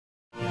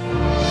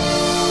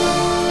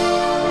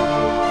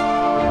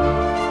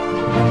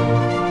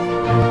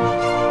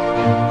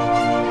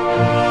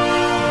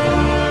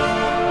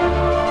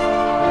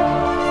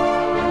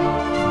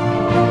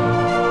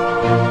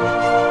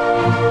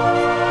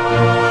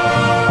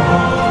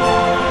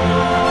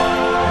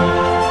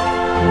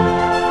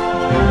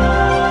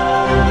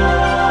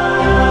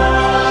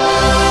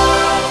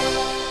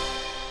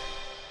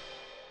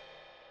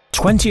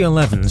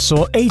2011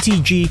 saw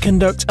ATG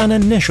conduct an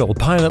initial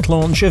pilot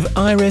launch of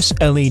Iris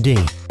LED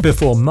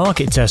before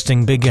market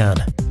testing began.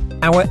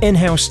 Our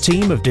in-house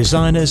team of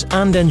designers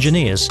and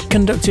engineers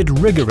conducted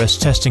rigorous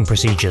testing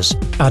procedures,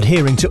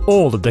 adhering to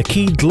all of the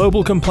key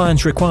global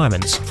compliance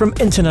requirements from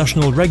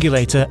international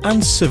regulator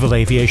and civil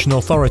aviation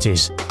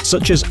authorities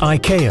such as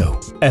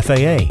Icao,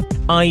 FAA,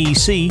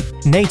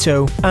 IEC,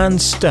 NATO and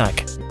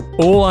STAC.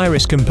 All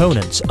Iris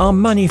components are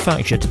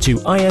manufactured to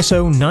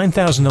ISO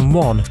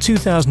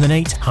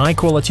 9001-2008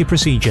 high-quality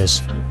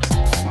procedures.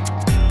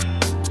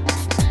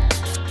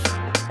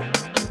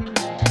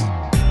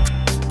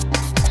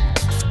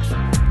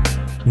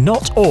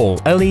 Not all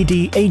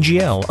LED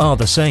AGL are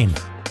the same.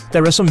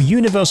 There are some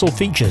universal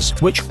features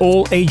which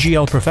all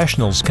AGL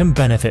professionals can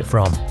benefit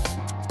from.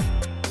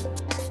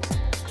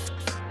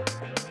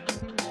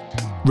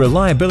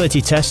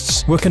 Reliability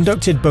tests were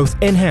conducted both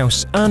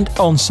in-house and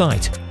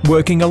on-site,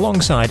 working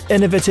alongside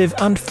innovative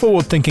and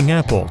forward-thinking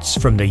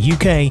airports from the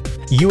UK,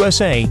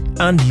 USA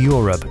and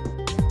Europe.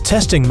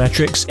 Testing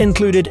metrics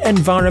included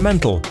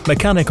environmental,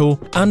 mechanical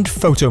and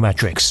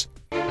photometrics.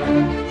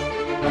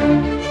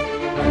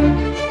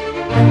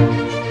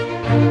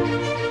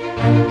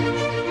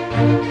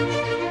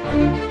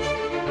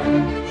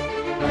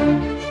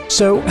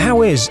 So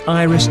how is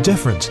Iris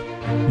different?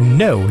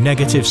 No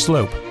negative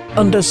slope,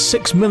 under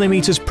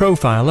 6mm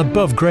profile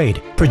above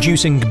grade,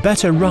 producing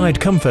better ride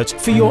comfort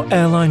for your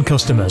airline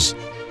customers.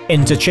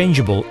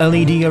 Interchangeable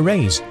LED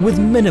arrays with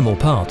minimal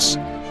parts.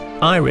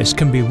 Iris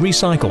can be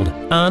recycled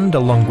and,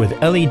 along with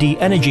LED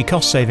energy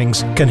cost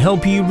savings, can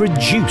help you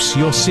reduce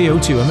your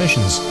CO2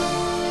 emissions.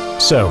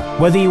 So,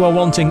 whether you are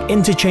wanting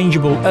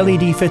interchangeable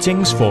LED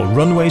fittings for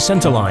runway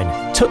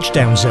centerline,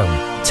 touchdown zone,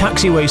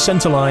 taxiway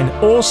centerline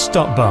or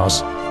stop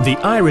bars, the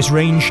Iris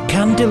range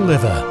can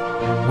deliver.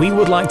 We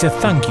would like to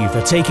thank you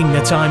for taking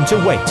the time to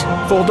wait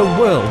for the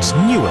world's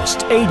newest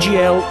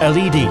AGL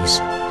LEDs.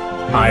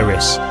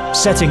 Iris,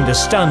 setting the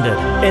standard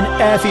in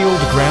airfield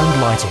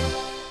ground lighting.